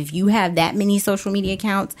active. If you have that many social media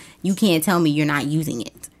accounts, you can't tell me you're not using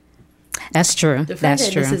it. That's true. The fact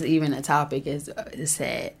that this is even a topic is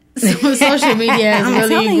sad. So social media has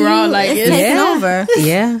really grown. Like, it's taken over.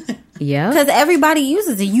 Yeah. Yeah. Because everybody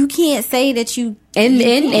uses it. You can't say that you...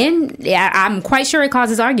 And I'm quite sure it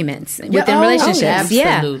causes arguments within relationships.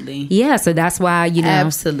 Absolutely. Yeah, so that's why,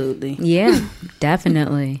 Absolutely. Yeah,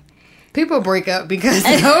 definitely. People break up because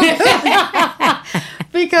of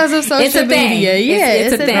social media. Yeah,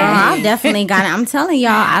 it's a thing. I've definitely got it. I'm telling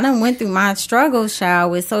y'all, I done went through my struggles,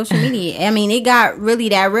 child, with social media. I mean, it got really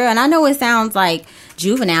that real. And I know it sounds like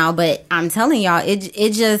juvenile, but I'm telling y'all,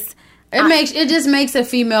 it just makes a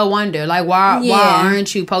female wonder, like, why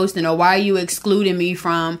aren't you posting, or why are you excluding me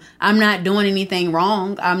from? I'm not doing anything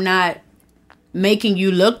wrong. I'm not making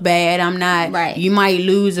you look bad. I'm not. Right. You might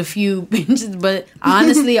lose a few inches, but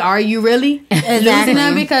honestly, are you really losing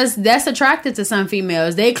them? Because that's attracted to some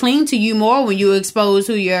females. They cling to you more when you expose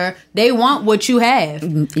who you're. They want what you have.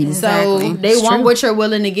 Exactly. So they It's want true. what you're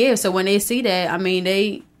willing to give. So when they see that, I mean,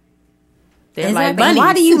 they're like Exactly. bunnies.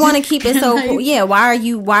 Why do you want to keep it so? Yeah. Why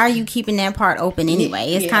are you keeping that part open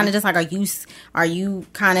anyway? It's kind of just like, are you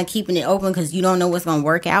kind of keeping it open because you don't know what's going to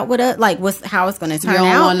work out with it? Like how it's going to turn You don't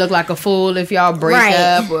out? want to look like a fool if y'all break Right.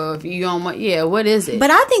 up, or if you don't want. Yeah, what is it?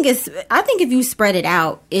 But I think if you spread it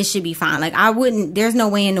out, it should be fine. Like there's no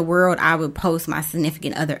way in the world I would post my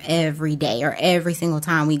significant other every day or every single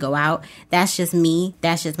time we go out. That's just me.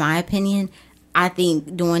 That's just my opinion. I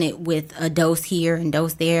think doing it with a dose here and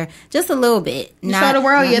dose there, just a little bit. Show the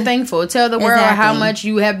world you're thankful. Tell the world how Exactly. much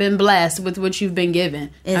you have been blessed with what you've been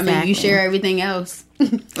given. I mean, Exactly. you share everything else.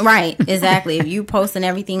 Right, exactly. If you posting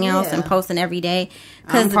everything else Yeah. and posting every day,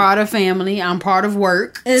 I'm part of family. I'm part of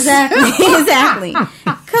work. exactly, exactly.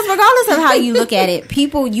 Because regardless of how you look at it,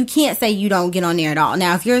 people, you can't say you don't get on there at all.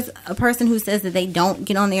 Now, if you're a person who says that they don't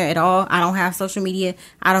get on there at all, I don't have social media,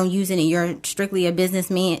 I don't use it, and you're strictly a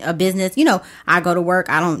businessman, I go to work,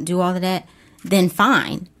 I don't do all of that, then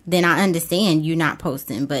fine. Then I understand you not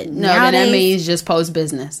posting. But No, then nowadays, that means just post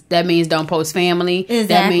business. That means don't post family. That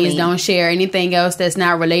Exactly. means don't share anything else that's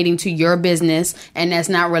not relating to your business and that's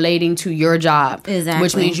not relating to your job. Exactly.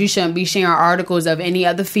 Which means you shouldn't be sharing articles of any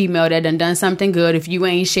other female that done something good if you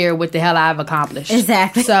ain't shared what the hell I've accomplished.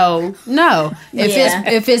 Exactly. So no, Yeah.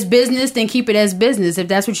 if it's business, then keep it as business. If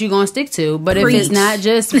that's what you're gonna stick to. But if it's Preach. not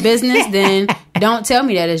just business, then don't tell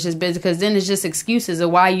me that it's just business, because then it's just excuses of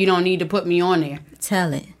why you don't need to put me on there.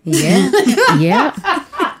 tell it. Yeah.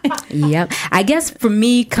 Yep. I guess for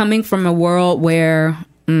me, coming from a world where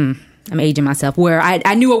I'm aging myself, where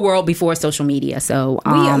I knew a world before social media. So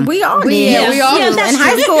We all did. we all In do.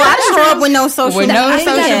 high school, I didn't grow up with no social With media. no I didn't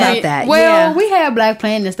social get about media. that. Well, Yeah. we had Black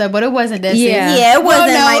Planet and stuff, but it wasn't that Yeah. serious. Yeah, it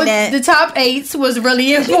wasn't like that. The top 8s was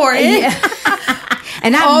really important.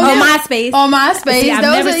 and I On MySpace. On MySpace. See, I've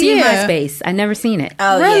those never are, seen yeah. MySpace. I never seen it.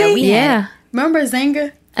 Oh, Really? yeah. We had Yeah. Remember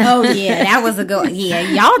Zynga? Oh yeah, that was a good one. Yeah,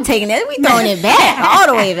 y'all taking it. We throwing it back all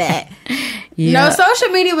the way back. Yeah. No, social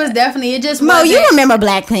media was definitely, it just Mo, wasn't. you remember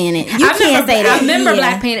Black Planet? You can't say that. I remember Yeah.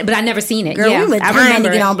 Black Planet, but I never seen it. Girl, yeah, we were I dying remember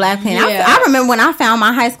to get it. on Black Planet. Yeah. I remember when I found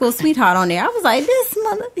my high school sweetheart on there. I was like, this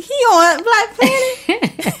mother, he on Black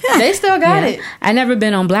Planet. They still got Yeah. it. I never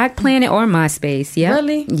been on Black Planet or MySpace. Yeah,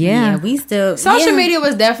 Really? Yeah, we still Social yeah. media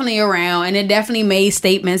was definitely around, and it definitely made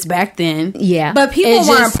statements back then. yeah. But people It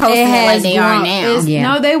weren't just- posting it like has they are grown. now. It's-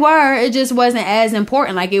 Yeah. No, they were. It just wasn't as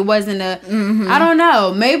important. Like, it wasn't a. I don't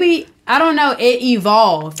know. Maybe. I don't know. It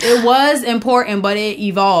evolved. It was important, but it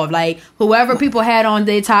evolved. Like, whoever people had on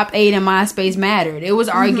their top 8 in MySpace mattered. It was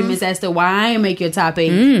arguments as to why I ain't make your top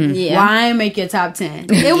 8. Yeah. Why I ain't make your top 10.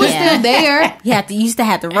 It was Yeah. still there. You used to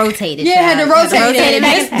have to rotate it. Yeah, had to child. rotate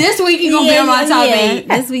it. This week you gonna be on my top 8.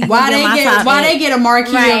 This week Why you they on my get top why 8. they get a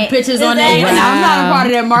marquee Right. of pictures on there? Exactly. And I'm not a Wow. part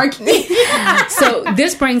of that marquee. So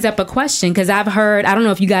this brings up a question, because I've heard, I don't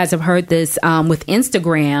know if you guys have heard this, with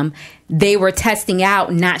Instagram, they were testing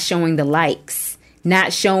out not showing the likes,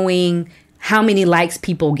 not showing how many likes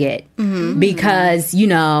people get, because,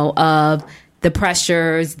 of the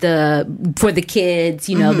pressures, for the kids,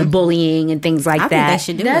 the bullying and things like I that. think they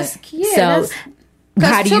should do That's it. yeah. So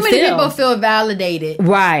that's, how do too you many feel? people feel validated.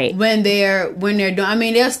 Right. When they're doing, I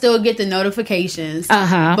mean, they'll still get the notifications,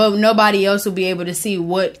 Uh-huh. but nobody else will be able to see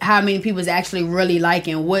how many people's actually really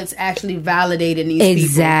liking, what's actually validating these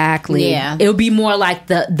Exactly. Yeah. It'll be more like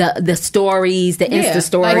the stories, the Yeah. Insta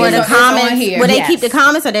stories. Like Or the It's on comments. here. Will they Yes. keep the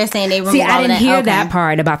comments, or they're saying they remove See, all I of didn't that? hear Okay. that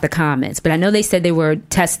part about the comments, but I know they said they were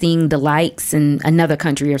testing the likes in another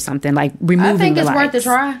country or something, like removing I think the it's likes. worth a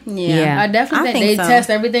try. Yeah. I definitely I think think they so. test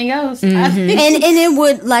everything else. I think And it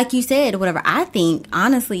would, like you said, whatever. I think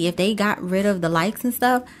honestly, if they got rid of the likes and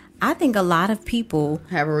stuff, I think a lot of people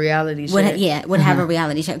have a reality show. would have a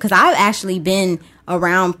reality show. Because I've actually been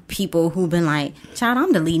around people who've been like, child,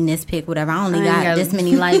 I'm deleting this pic, whatever. I only I ain't got got- this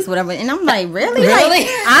many likes, whatever. And I'm like, really? Really? Like,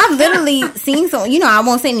 I've literally seen some, I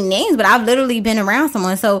won't say any names, but I've literally been around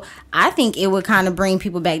someone. So I think it would kind of bring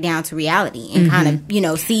people back down to reality and kind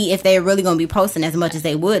of, see if they're really going to be posting as much as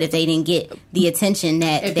they would if they didn't get the attention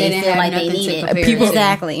that If they they didn't feel have like they nothing to needed. compare People-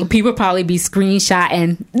 Exactly. People probably be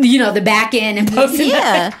screenshotting, the back end and posting.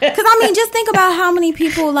 Yeah, because I mean, just think about how many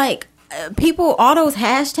people like people, all those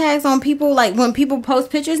hashtags on people, like when people post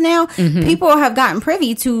pictures now, people have gotten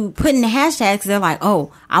privy to putting the hashtags. They're like,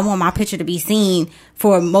 oh, I want my picture to be seen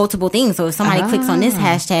for multiple things. So if somebody clicks on this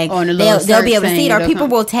hashtag, they'll be able to see it. Or people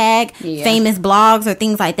will tag famous blogs or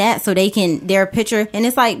things like that so they can, their picture. And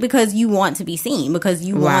it's like, because you want to be seen, because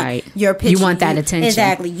you want your picture. You want that attention.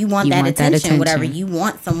 Exactly. You want that attention. Whatever. You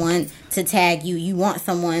want someone to tag you. You want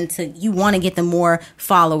someone to, you want to get them more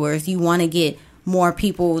followers. You want to get more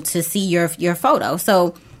people to see your photo.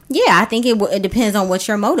 So yeah, I think it depends on what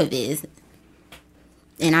your motive is,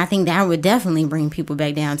 and I think that would definitely bring people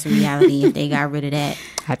back down to reality if they got rid of that.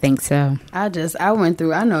 I think so. I went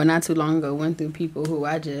through, I know not too long ago, went through people who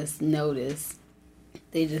I just noticed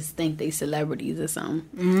they just think they celebrities or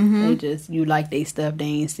something. They just, you like they stuff, they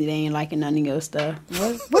ain't liking none of your stuff.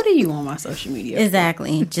 What do you want on my social media?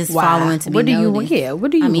 Exactly. Just following to be what do you nosy. Yeah,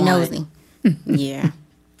 what do you want? Nosy. Yeah.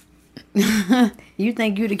 You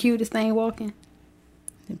think you the cutest thing walking?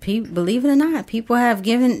 Believe it or not, people have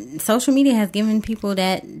given, social media has given people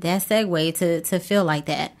that segue to feel like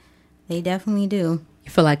that. They definitely do.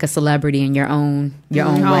 You feel like a celebrity in your own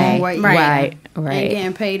way. Right. Ain't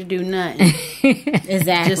getting paid to do nothing.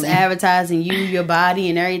 Exactly. Just advertising you, your body,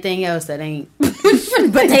 and everything else that ain't.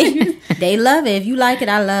 But they love it. If you like it,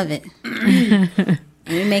 I love it. I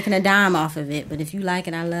ain't making a dime off of it, but if you like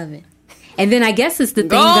it, I love it. And then I guess it's the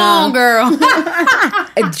thing, Go on, girl.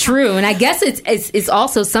 True, and I guess it's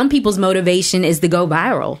also some people's motivation is to go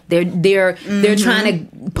viral. They're trying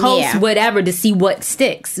to post whatever to see what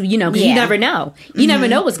sticks. You know, because you never know. You never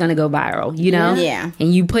know what's going to go viral. You know,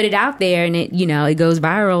 and you put it out there, and it goes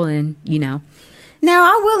viral, and Now,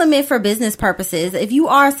 I will admit, for business purposes, if you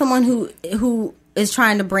are someone who is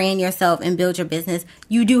trying to brand yourself and build your business,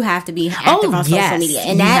 you do have to be active on social media,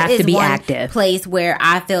 and that is one place where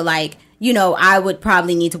I feel like, I would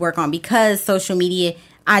probably need to work on, because social media,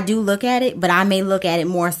 I do look at it, but I may look at it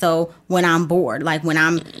more so when I'm bored, like when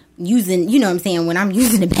I'm using, when I'm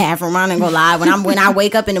using the bathroom. I'm not gonna lie, when I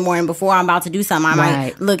wake up in the morning before I'm about to do something, I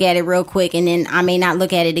might look at it real quick, and then I may not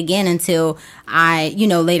look at it again until I,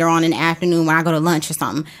 later on in the afternoon when I go to lunch or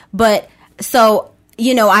something. But so,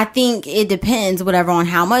 I think it depends, whatever, on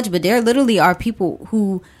how much, but there literally are people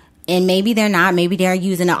who, and maybe they're not, maybe they're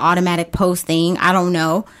using an automatic post thing, I don't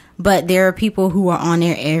know. But there are people who are on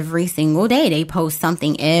there every single day. They post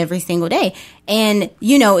something every single day. And,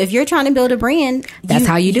 if you're trying to build a brand, that's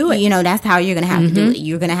how you do it. That's how you're going to have to do it.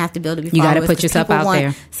 You're going to have to build it before. You got to put yourself out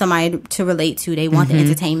there. Somebody to relate to. They want the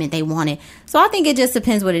entertainment. They want it. So I think it just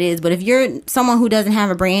depends what it is. But if you're someone who doesn't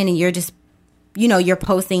have a brand and you're just, you're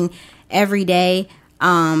posting every day,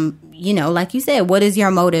 like you said, what is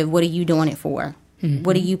your motive? What are you doing it for?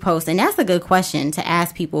 What do you post? And that's a good question to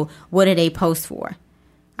ask people. What do they post for?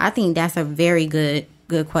 I think that's a very good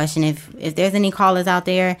question. If there's any callers out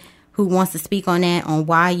there who wants to speak on that, on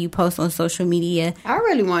why you post on social media, I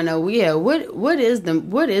really want to know. What is the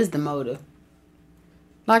motive?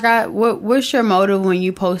 Like, what's your motive when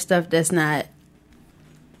you post stuff that's not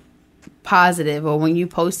positive, or when you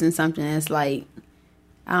posting something that's like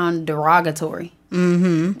derogatory?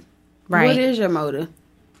 Right. What is your motive?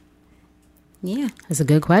 Yeah, that's a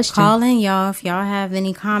good question. Call in, y'all, if y'all have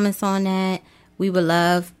any comments on that. We would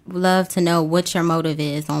love to know what your motive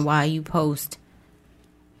is on why you post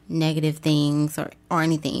negative things or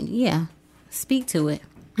anything. Yeah, speak to it.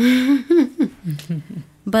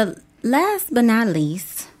 But last but not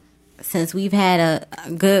least, since we've had a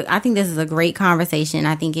good, I think this is a great conversation.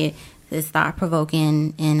 I think it is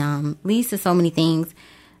thought-provoking and leads to so many things.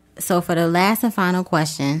 So for the last and final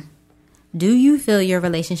question, do you feel your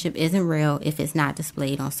relationship isn't real if it's not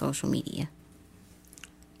displayed on social media?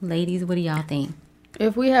 Ladies, what do y'all think?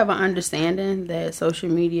 If we have an understanding that social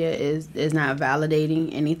media is not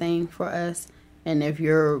validating anything for us, and if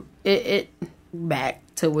you're it back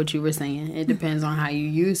to what you were saying, it depends on how you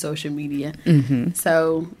use social media.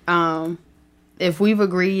 So if we've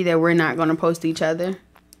agreed that we're not going to post each other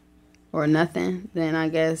or nothing, then I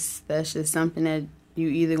guess that's just something that you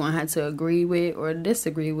either going to have to agree with or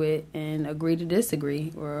disagree with, and agree to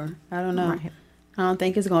disagree, or I don't know. Right. I don't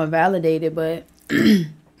think it's going to validate it, but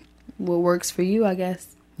what works for you, I guess.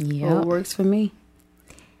 Yeah. What works for me.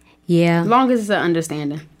 Yeah. As long as it's an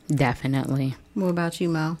understanding. Definitely. What about you,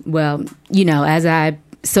 Mo? Well,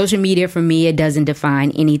 social media for me, it doesn't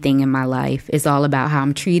define anything in my life. It's all about how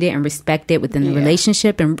I'm treated and respected within the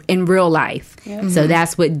relationship and in real life. Yeah. So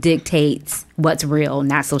that's what dictates what's real,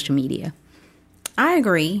 not social media. I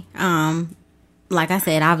agree. like I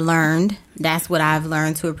said, I've learned. That's what I've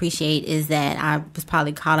learned to appreciate, is that I was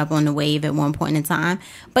probably caught up on the wave at one point in time.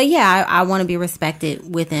 But yeah, I want to be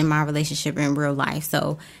respected within my relationship in real life.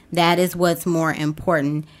 So that is what's more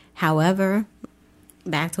important. However,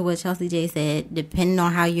 back to what Chelsea J said, depending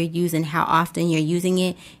on how you're using, how often you're using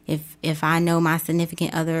it, if I know my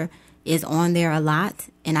significant other is on there a lot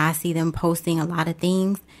and I see them posting a lot of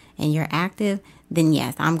things and you're active, then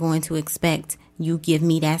yes, I'm going to expect you give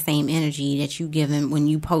me that same energy that you give him when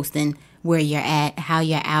you posting where you're at, how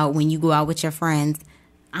you're out, when you go out with your friends.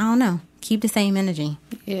 I don't know. Keep the same energy.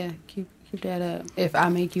 Yeah, keep that up. If I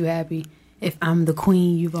make you happy. If I'm the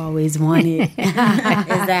queen you've always wanted.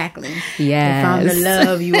 Exactly. Yeah. If I'm the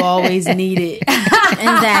love you always needed.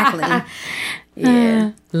 Exactly.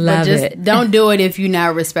 Yeah. Love but just it. don't do it if you're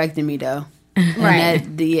not respecting me, though. Right.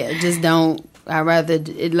 Just don't. I'd rather,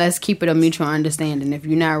 let's keep it a mutual understanding. If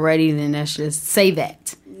you're not ready, then let's just say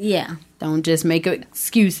that. Yeah. Don't just make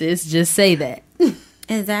excuses. Just say that.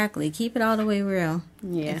 Exactly. Keep it all the way real.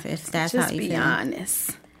 Yeah. If that's just how you be feel.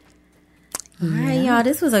 honest. All right, y'all.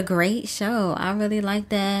 This was a great show. I really liked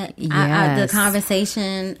that. The Yes.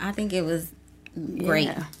 conversation, I think it was great.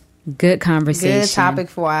 Yeah. Good conversation. Good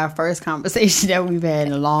topic for our first conversation that we've had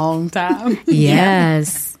in a long time.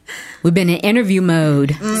 Yes. We've been in interview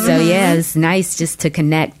mode. So, yeah, it's nice just to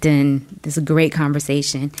connect, and it's a great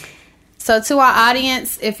conversation. So to our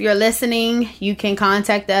audience, if you're listening, you can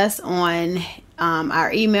contact us on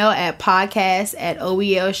our email at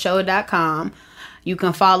podcast@oelshow.com. You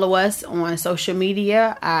can follow us on social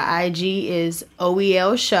media. Our IG is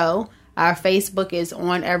OEL Show. Our Facebook is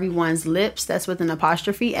On Everyone's Lips. That's with an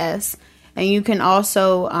apostrophe S. And you can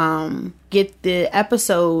also get the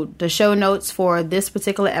episode, the show notes for this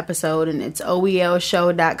particular episode, and it's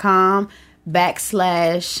oelshow.com/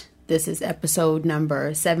 this is episode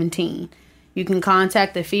number 17. You can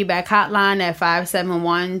contact the feedback hotline at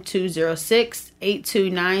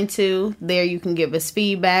 571-206-8292. There you can give us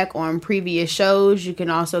feedback on previous shows. You can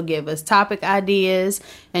also give us topic ideas.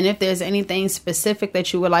 And if there's anything specific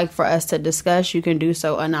that you would like for us to discuss, you can do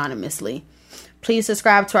so anonymously. Please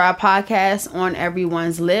subscribe to our podcast On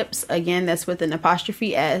Everyone's Lips. Again, that's with an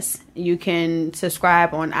apostrophe S. You can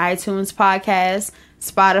subscribe on iTunes Podcasts,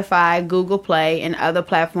 Spotify, Google Play, and other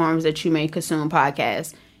platforms that you may consume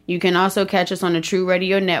podcasts. You can also catch us on the True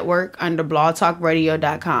Radio Network under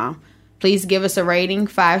blogtalkradio.com. Please give us a rating.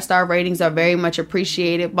 5-star ratings are very much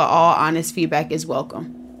appreciated, but all honest feedback is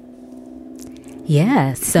welcome.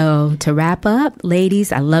 Yeah, so to wrap up,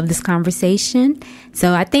 ladies, I love this conversation.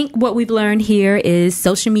 So I think what we've learned here is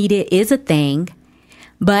social media is a thing,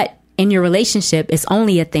 but in your relationship, it's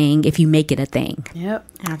only a thing if you make it a thing. Yep.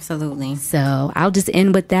 Absolutely. So I'll just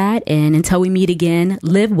end with that. And until we meet again,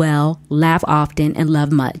 live well, laugh often, and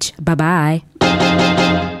love much. Bye-bye.